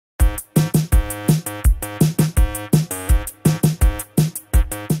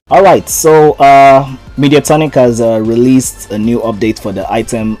Alright, so Mediatonic has released a new update for the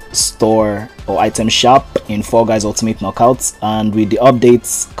item store or item shop in Fall Guys Ultimate Knockouts, and with the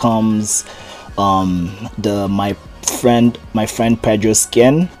updates comes my friend Pedro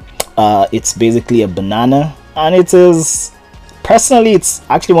skin. It's basically a banana, and it is, personally, it's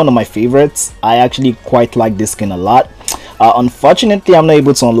actually one of my favorites. I actually quite like this skin a lot. Unfortunately, I'm not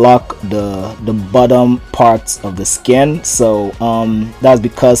able to unlock the bottom parts of the skin, so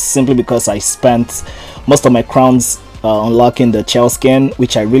that's simply because I spent most of my crowns unlocking the shell skin,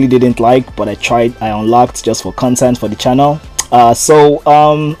 which I really didn't like, but I unlocked just for content for the channel. So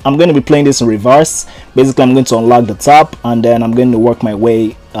I'm going to be playing this in reverse. Basically, I'm going to unlock the top, and then I'm going to work my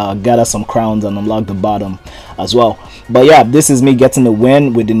way, gather some crowns, and unlock the bottom as well. But yeah, this is me getting the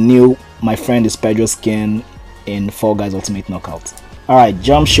win with the new My Friend is Pedro skin in Fall Guys Ultimate Knockout. Alright,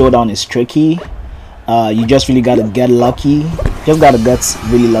 jump showdown is tricky. You just really gotta get lucky. Just gotta get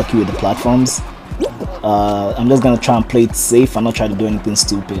really lucky with the platforms. I'm just gonna try and play it safe and not try to do anything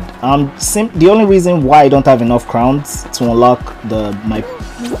stupid. The only reason why I don't have enough crowns to unlock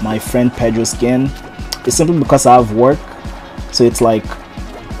my friend Pedro skin is simply because I have work. So it's like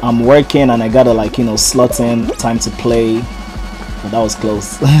I'm working and I gotta, like, you know, slot in time to play. But that was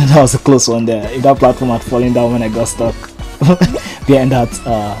close. That was a close one there. If that platform had fallen down when I got stuck behind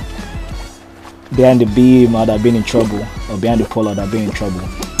the beam, I'd have been in trouble. Or behind the pole, I'd have been in trouble.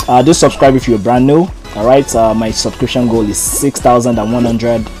 Do subscribe if you're brand new. Alright, my subscription goal is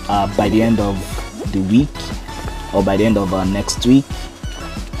 6,100 by the end of the week, or by the end of next week.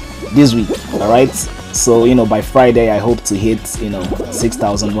 This week, alright. So, you know, by Friday I hope to hit, you know,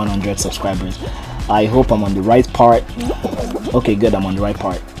 6,100 subscribers. I hope I'm on the right part. Okay, good, I'm on the right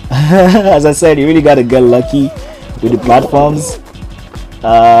part. As I said, you really gotta get lucky with the platforms.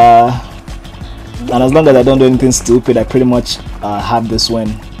 And as long as I don't do anything stupid, I pretty much have this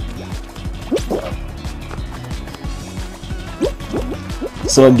win.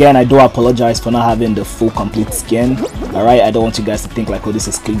 So again, I do apologize for not having the full complete skin. Alright, I don't want you guys to think like, oh, this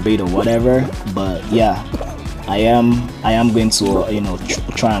is clickbait or whatever. But yeah, I am going to you know,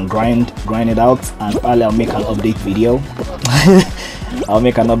 try and grind it out, and probably I'll make an update video. I'll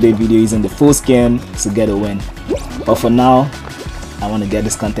make an update video using the full skin to get a win. But for now, I want to get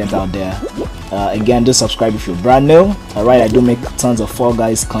this content out there. Again, do subscribe if you're brand new. Alright, I do make tons of Fall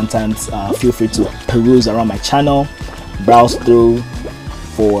Guys content. Feel free to peruse around my channel, browse through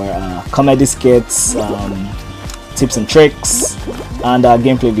for comedy skits, tips and tricks, and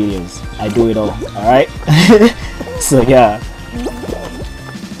gameplay videos. I do it all. Alright. So yeah,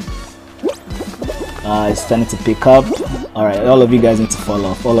 it's starting to pick up. Alright, all of you guys need to fall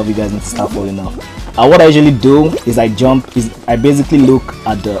off. All of you guys need to start falling off. What I usually do is I basically look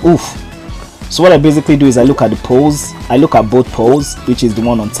at the So what I basically do is I look at the poles. I look at both poles, which is the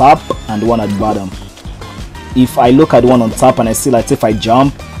one on top and the one at the bottom. If I look at the one on top and I see like if I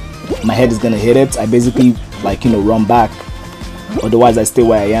jump, my head is gonna hit it, I basically, like, you know, run back. Otherwise I stay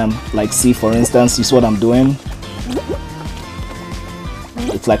where I am. Like, see, for instance, you see what I'm doing?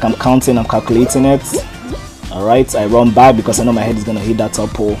 It's like I'm counting, I'm calculating it. Alright, I run back because I know my head is gonna hit that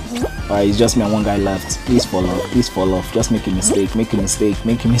top pole. Alright, it's just me and one guy left. Please fall off, please fall off. Just make a mistake, make a mistake,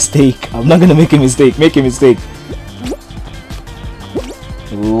 make a mistake. I'm not gonna make a mistake, make a mistake.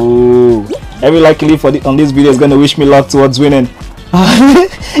 Ooh. Every lucky leaf on this video is gonna wish me luck towards winning.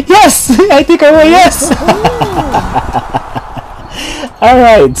 Yes! I think I will, yes!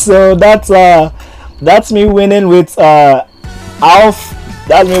 Alright, so that's me winning with half.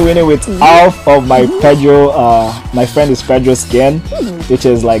 That's me winning with half of my Pedro, my friend is Pedro skin, which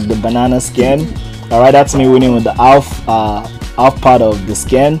is like the banana skin. Alright, that's me winning with the half part of the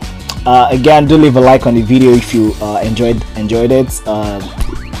skin. Again, do leave a like on the video if you enjoyed it.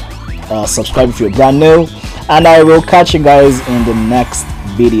 Subscribe if you're brand new, and I will catch you guys in the next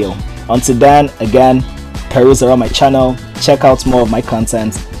video. Until then, again, peruse around my channel, check out more of my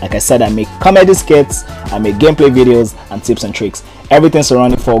content. Like I said, I make comedy skits, I make gameplay videos and tips and tricks, everything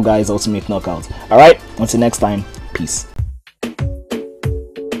surrounding Fall Guys Ultimate Knockout. Alright, until next time, peace.